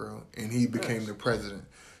Trump, bro. And he became the president.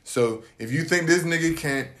 So if you think this nigga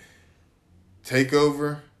can't take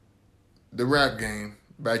over the rap game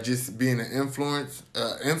by just being an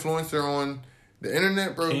influencer on the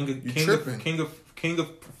internet, bro, you tripping. King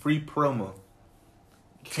of free promo.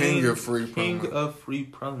 King of free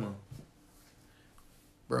promo.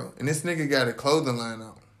 Bro, and this nigga got a clothing line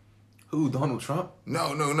out. Who, Donald Trump?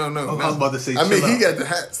 No. Oh, I was about to say. I mean, he got the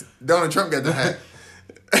hats. Donald Trump got the hat.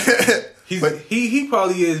 But he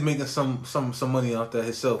probably is making some money off that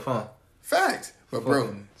himself, huh? Facts, but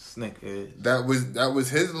bro, snakehead. That was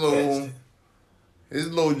his little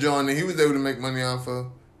John that he was able to make money off of.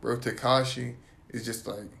 Bro, Tekashi is just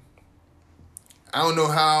like, I don't know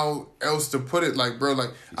how else to put it. Like, bro,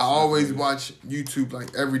 like I always watch YouTube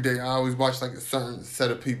like every day. I always watch like a certain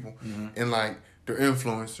set of people, and like. They're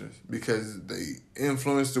influencers because they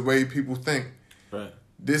influence the way people think. Right.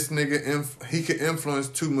 This nigga, he could influence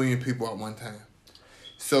 2 million people at one time.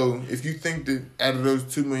 So if you think that out of those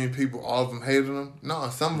 2 million people, all of them hated him, no,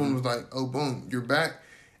 some of them was like, oh, boom, you're back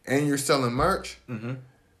and you're selling merch.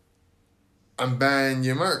 I'm buying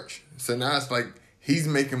your merch. So now it's like he's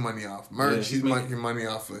making money off merch. He's making money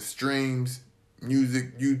off of streams,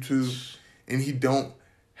 music, YouTube, and he don't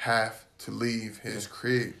have to leave his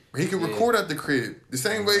crib. He can record at the crib the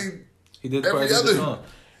same way he did every other song.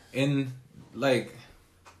 And like,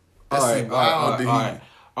 all right.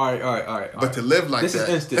 But to live like this is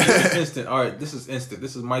instant. This is instant. All right, this is instant.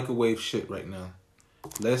 This is microwave shit right now.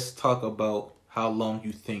 Let's talk about how long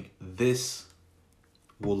you think this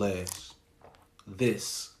will last.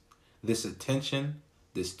 This attention,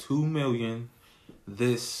 this 2 million,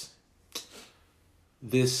 this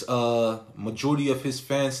this majority of his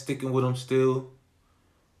fans sticking with him still.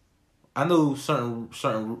 I know certain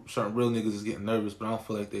real niggas is getting nervous, but I don't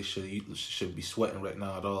feel like they should be sweating right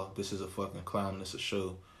now at all. This is a fucking clown. This is a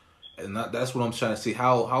show, and that's what I'm trying to see.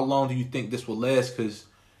 How long do you think this will last? Because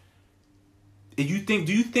do you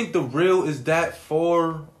think the real is that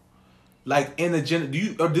far, like in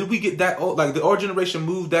the or did we get that old? Like our generation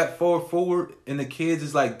moved that far forward, and the kids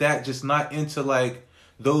is like that, just not into like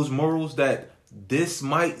those morals that this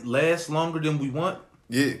might last longer than we want.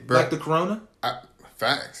 Yeah, bro. Like the corona.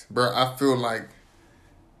 Facts, bro. I feel like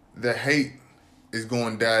the hate is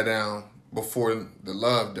going to die down before the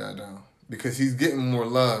love die down because he's getting more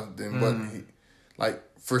love than what he, like,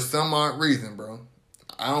 for some odd reason, bro.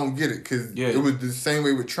 I don't get it because it was the same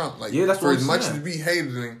way with Trump. Like, that's for as much as we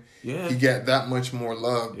hated him, he got that much more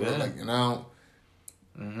love, bro. Like, and I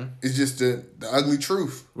don't. It's just the ugly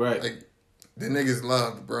truth, right? Like, the niggas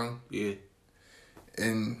loved, bro. Yeah,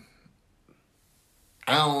 and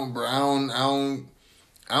I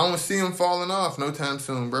don't see him falling off no time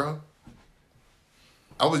soon, bro.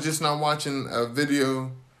 I was just not watching a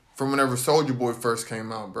video from whenever Soulja Boy first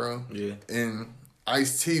came out, bro. Yeah. And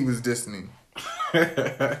Ice-T was dissing him.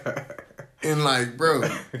 And like, bro,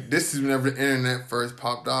 this is whenever the internet first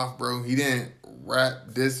popped off, bro. He didn't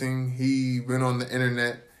rap dissing. He went on the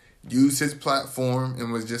internet, used his platform,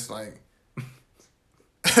 and was just like,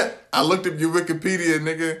 I looked up your Wikipedia,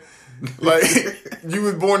 nigga. Like, you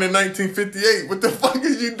was born in 1958. What the fuck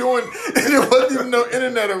is you doing? And there wasn't even no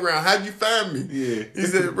internet around. How'd you find me? Yeah. He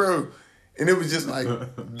said, bro. And it was just like,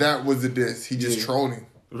 that was a diss. He just trolled him.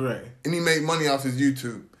 Right. And he made money off his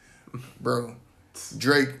YouTube. Bro.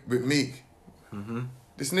 Drake with Meek.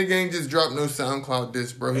 This nigga ain't just dropped no SoundCloud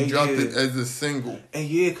diss, bro. He dropped it as a single. And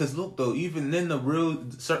because look, though, even then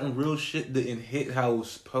certain real shit didn't hit how it was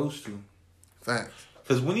supposed to. Facts.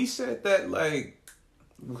 Because when he said that,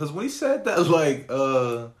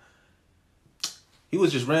 he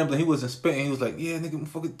was just rambling. He wasn't spitting. He was like, yeah, nigga,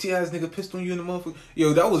 fucking T.I.'s nigga pissed on you in the motherfucker.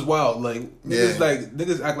 Yo, that was wild. Like,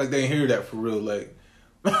 niggas act like they ain't hear that for real. Like,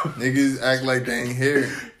 niggas act like they ain't hear it.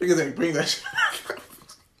 Niggas ain't bring that shit.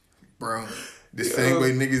 Bro, the same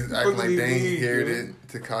way niggas act like they ain't heard it,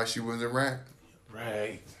 Tekashi was a rap.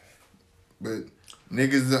 Right. But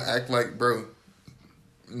niggas act like, bro,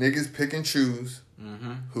 niggas pick and choose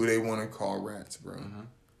who they want to call rats, bro.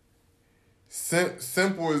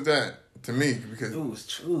 Simple as that to me, because it was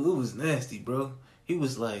true. It was nasty, bro. He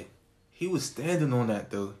was standing on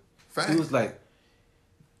that though. Fact. He was like,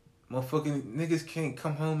 motherfucking niggas can't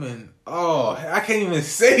come home and I can't even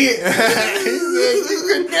say it. He said you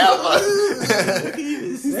could never.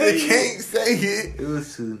 He said can't say it. It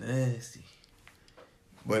was too nasty.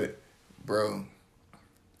 But, bro,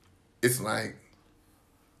 it's like,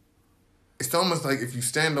 it's almost like if you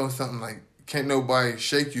stand on something, like, can't nobody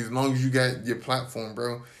shake you as long as you got your platform,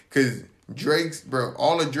 bro. Because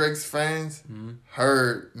all of Drake's fans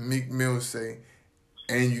heard Meek Mill say,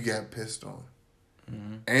 and you got pissed on.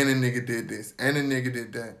 And a nigga did this, and a nigga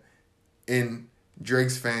did that. And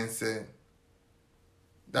Drake's fans said,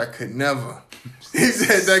 that could never. He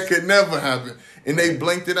said that could never happen. And they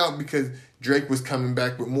blanked it out because Drake was coming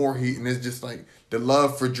back with more heat, and it's just like the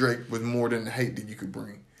love for Drake was more than the hate that you could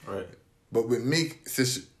bring. Right. But with Meek's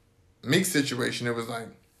situation, it was like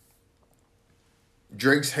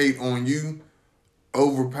Drake's hate on you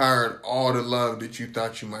overpowered all the love that you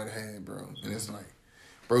thought you might have had, bro. And it's like,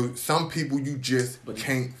 bro, some people you just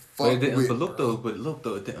can't fuck with. But look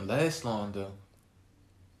though, it didn't last long though.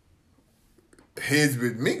 His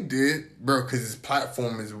with Meek did, bro, because his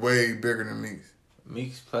platform is way bigger than Meek's.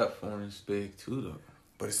 Meek's platform is big too though.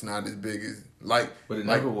 But it's not as big as But it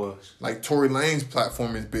never was. Like Tory Lanez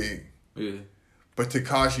platform is big. Yeah. But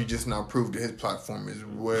Tekashi just now proved that his platform is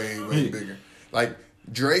way, way bigger. Like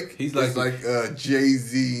Drake is like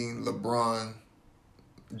Jay-Z, LeBron,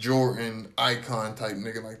 Jordan, icon type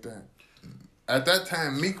nigga like that. At that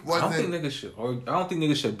time, Meek wasn't. I don't think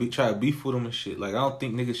niggas should try to beef with him and shit. Like, I don't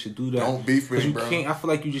think niggas should do that. Don't beef with him, bro. I feel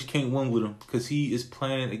like you just can't win with him because he is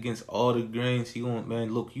playing against all the grains. You won't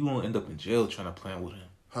end up in jail trying to plan with him.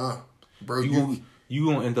 Huh, bro? You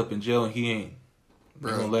gonna end up in jail and he ain't.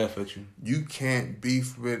 Bro, gonna laugh at you. You can't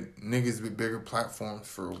beef with niggas with bigger platforms,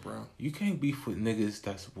 for real, bro. You can't beef with niggas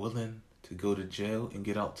that's willing to go to jail and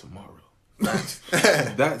get out tomorrow. That's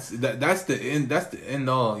the end. That's the end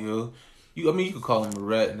all, yo. You could call him a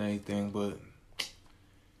rat and anything, but I'm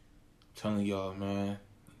telling y'all, man,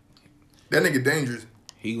 that nigga dangerous.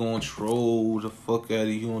 He gonna troll the fuck out of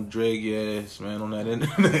you. He gonna drag your ass, man, on that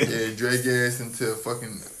internet. Yeah, drag your ass into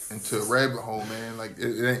a rabbit hole, man. Like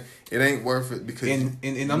it ain't worth it because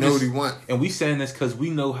you know what he want. And we saying this because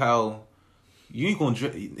we know how you ain't gonna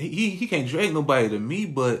drag. He can't drag nobody to me,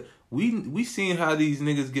 but we seen how these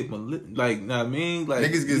niggas get like. Know what I mean, like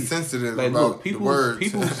niggas get sensitive like, about look, the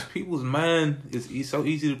words. people's mind is so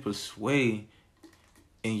easy to persuade,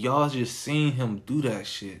 and y'all just seen him do that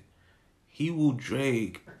shit. He will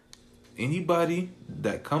drag anybody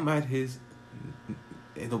that come at his.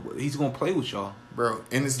 He's gonna play with y'all, bro.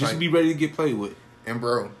 And it's just be ready to get played with. And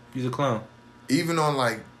bro, he's a clown. Even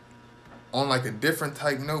on a different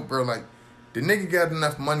type note, bro. Like the nigga got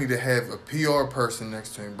enough money to have a PR person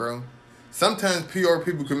next to him, bro. Sometimes PR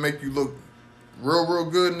people can make you look real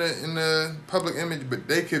good in the public image, but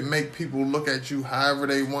they could make people look at you however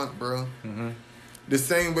they want, bro. Mm-hmm. The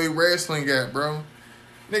same way wrestling got, bro.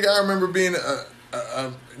 Nigga, I remember being a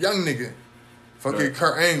young nigga. Fucking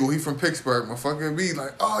Kurt Angle, he from Pittsburgh. Motherfucker be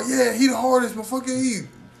like, oh yeah, he the hardest. Motherfucker, he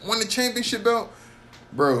won the championship belt.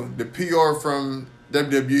 Bro, the PR from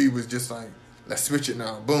WWE was just like, let's switch it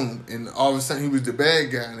now. Boom. And all of a sudden he was the bad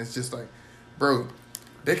guy. And it's just like, bro,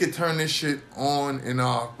 they could turn this shit on and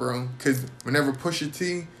off, bro. Because whenever Pusha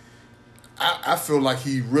T, I feel like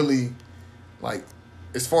he really, like,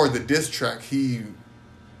 as far as the diss track, he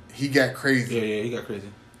got crazy. Yeah, he got crazy.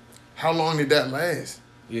 How long did that last?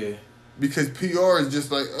 Yeah. Because PR is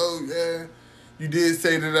just like, oh, yeah, you did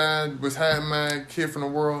say that I was hiding my kid from the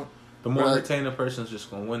world. The more entertaining person's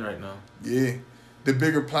just going to win right now. Yeah. The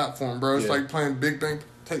bigger platform, bro. It's like playing Big Bang,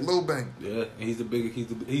 take Little Bang. Yeah, and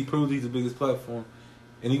he proved he's the biggest platform.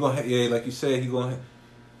 And he going to, like you said, he's going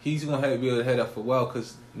to have to be able to have that for a while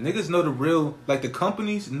because niggas know the real, like the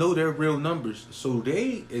companies know their real numbers. So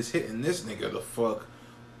they is hitting this nigga the fuck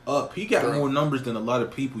up. He got more numbers than a lot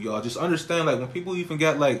of people, y'all. Just understand, like when people even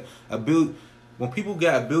got like when people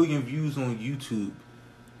got 1 billion views on YouTube,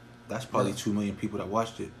 that's probably 2 million people that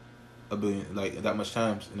watched it. 1 billion, like that much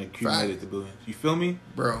times, and accumulated the billions. You feel me,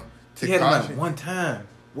 bro? He had him at one time.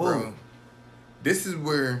 Whoa. Bro, this is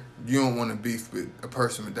where you don't want to beef with a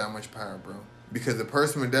person with that much power, bro. Because a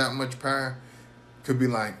person with that much power could be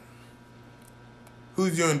like, who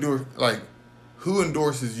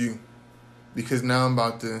endorses you? Because now I'm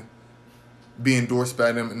about to be endorsed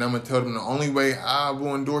by them, and I'm gonna tell them the only way I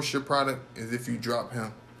will endorse your product is if you drop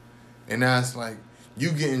him. And now it's like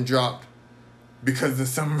you getting dropped because of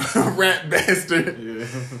some rat bastard. Yeah.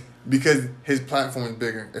 Because his platform is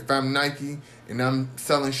bigger. If I'm Nike and I'm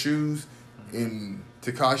selling shoes, and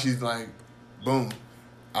Tekashi's like, boom,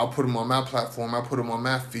 I'll put him on my platform. I'll put him on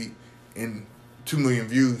my feet, and 2 million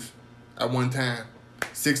views at one time,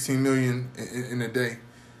 16 million in a day.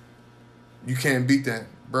 You can't beat that,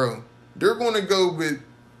 bro. They're going to go with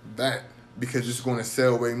that because it's going to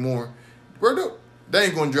sell way more. Bro, they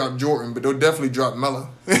ain't going to drop Jordan, but they'll definitely drop Melo.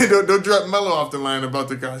 they'll drop Melo off the line about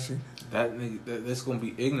Tekashi. That nigga, that's going to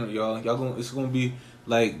be ignorant, y'all. It's going to be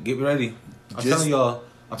like, get ready. I'm telling y'all,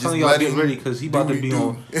 get ready because he about to be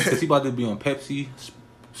on Pepsi,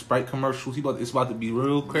 Sprite commercials. It's about to be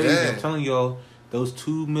real crazy. Yeah. I'm telling y'all, those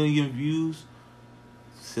 2 million views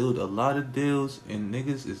sealed a lot of deals, and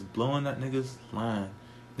niggas is blowing that niggas line.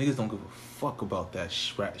 Niggas don't give a fuck about that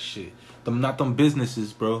shit. Not them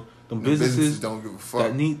businesses, bro. Them businesses don't give a fuck.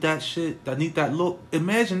 That need that shit. That need that look.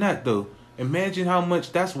 Imagine that though. Imagine how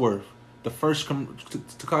much that's worth. The first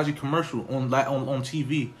Tekashi commercial on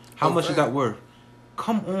TV. How much is that worth?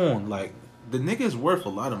 Come on, like the nigga is worth a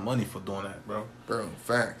lot of money for doing that, bro. Bro,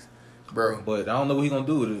 facts, bro. But I don't know what he gonna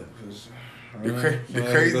do with it. The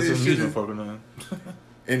craziest shit is,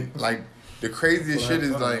 and like the craziest shit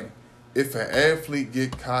is like, if an athlete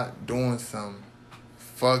get caught doing some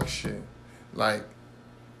fuck shit, like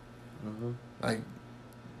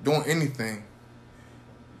doing anything,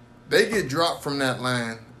 they get dropped from that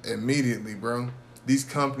line immediately, bro. These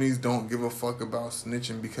companies don't give a fuck about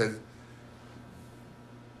snitching because,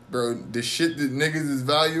 bro, the shit that niggas is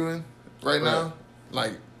valuing right now,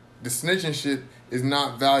 like the snitching shit is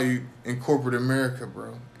not valued in corporate America,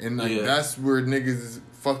 bro. And like that's where niggas is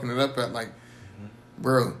fucking it up at. Like,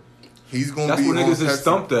 bro, he's gonna be. That's where niggas is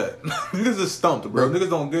stumped at. Niggas is stumped, bro. Niggas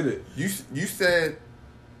don't get it. You said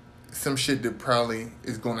some shit that probably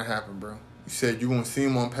is gonna happen, bro. You said you're gonna see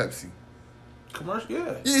him on Pepsi commercial.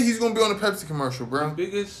 Yeah, he's gonna be on a Pepsi commercial, bro. The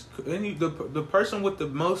biggest, the person with the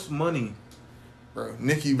most money, bro.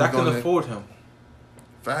 Nicki that can afford him.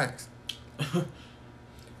 Facts.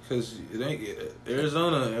 Because it ain't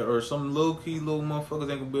Arizona or some low-key little motherfuckers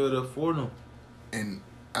ain't gonna be able to afford them. And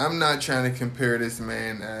I'm not trying to compare this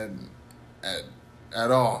man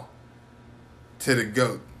at all to the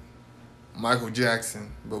GOAT, Michael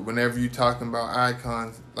Jackson. But whenever you talking about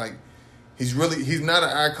icons, like he's not an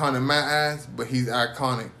icon in my eyes, but he's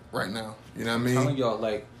iconic right now. You know what I mean? I'm telling y'all,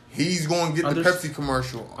 like He's going to get the Pepsi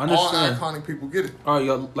commercial. Understand. All iconic people get it. All right,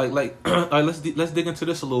 y'all. Like. All right, let's dig into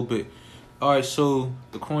this a little bit. All right, so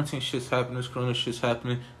the quarantine shit's happening. This Corona shit's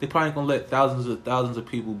happening. They probably ain't gonna let thousands of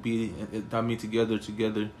people be.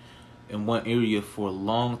 Together in one area for a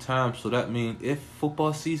long time. So that means if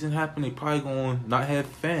football season happen, they probably gonna not have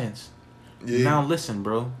fans. Yeah. Now listen,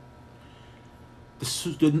 bro. The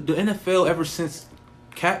NFL ever since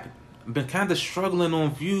Cap been kind of struggling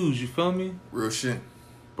on views. You feel me? Real shit,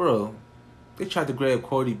 bro. They tried to grab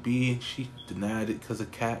Cardi B. She denied it because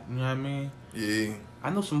of Cap. You know what I mean? Yeah. I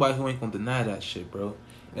know somebody who ain't gonna deny that shit, bro.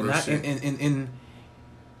 And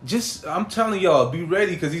just I'm telling y'all, be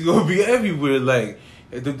ready because he's gonna be everywhere. Like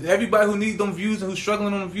everybody who needs them views and who's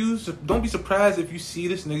struggling on the views, don't be surprised if you see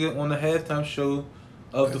this nigga on the halftime show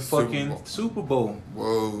of the fucking Super Bowl.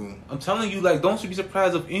 Whoa! I'm telling you, like, don't be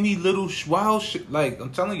surprised if any little wild shit. Like,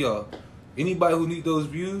 I'm telling y'all, anybody who needs those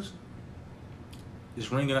views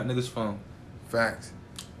is ringing that nigga's phone. Facts.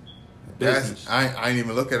 I ain't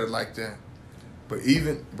even look at it like that. But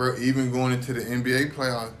even going into the NBA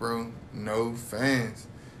playoffs, bro, no fans.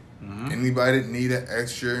 Mm-hmm. Anybody that need an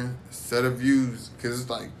extra set of views, because it's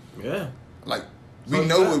like, yeah, like we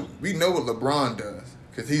know what LeBron does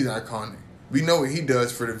because he's iconic. We know what he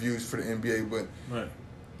does for the views for the NBA, but right.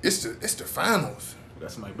 It's the finals.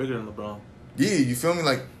 That's somebody bigger than LeBron. Yeah, you feel me?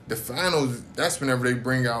 Like the finals, that's whenever they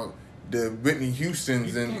bring out the Whitney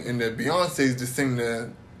Houstons and the Beyoncés to sing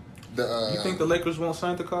the. You think the Lakers won't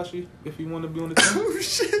sign Tekashi if he want to be on the team? Oh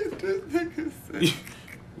shit, this nigga said.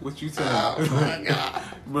 What you saying? Oh my god,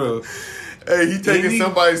 bro. Hey, he taking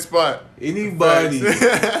somebody's spot. Anybody.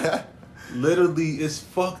 Literally, it's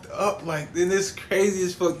fucked up. Like, and it's crazy.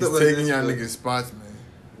 It's fucked up. He's taking y'all niggas' spots, man.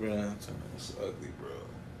 Bro, I'm telling you, it's ugly, bro.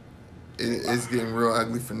 It's getting real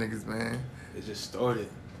ugly for niggas, man. It just started.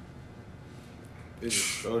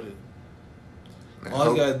 Man,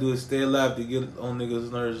 all you gotta do is stay alive to get on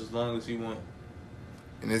niggas' nerves as long as you want.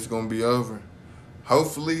 And it's gonna be over.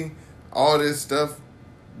 Hopefully, all this stuff,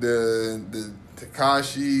 the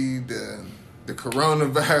Tekashi, the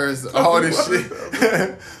coronavirus, all this shit.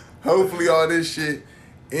 Hopefully, all this shit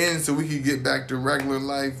ends so we can get back to regular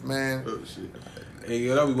life, man. Oh shit! Hey,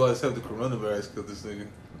 yo, that'd be wild as hell the coronavirus killed this nigga.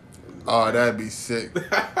 Oh, that'd be sick.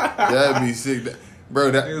 That'd be sick,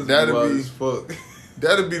 bro. That'd be fuck.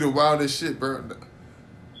 That'd be the wildest shit, bro.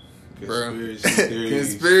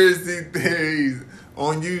 Conspiracy theories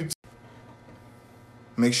on YouTube.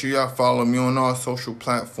 Make sure y'all follow me on all social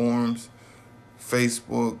platforms: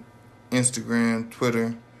 Facebook, Instagram,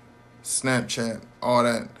 Twitter, Snapchat, all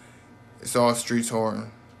that. It's all StreetzHarden.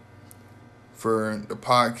 For the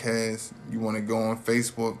podcast, you want to go on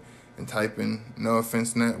Facebook and type in No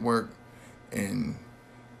Offense Network and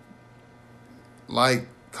like,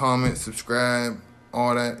 comment, subscribe,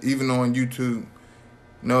 all that. Even on YouTube,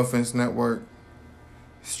 No Offense Network.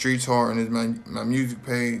 StreetzHarden is my music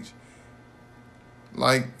page.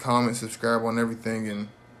 Like, comment, subscribe on everything, and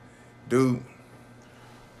Doob.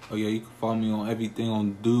 Oh yeah, you can follow me on everything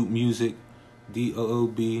on Doob Musiq,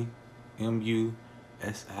 DOOB MUSIQ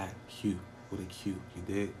with a Q. You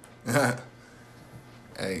dig?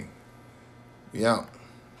 Hey, we out.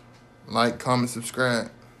 Like, comment,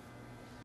 subscribe.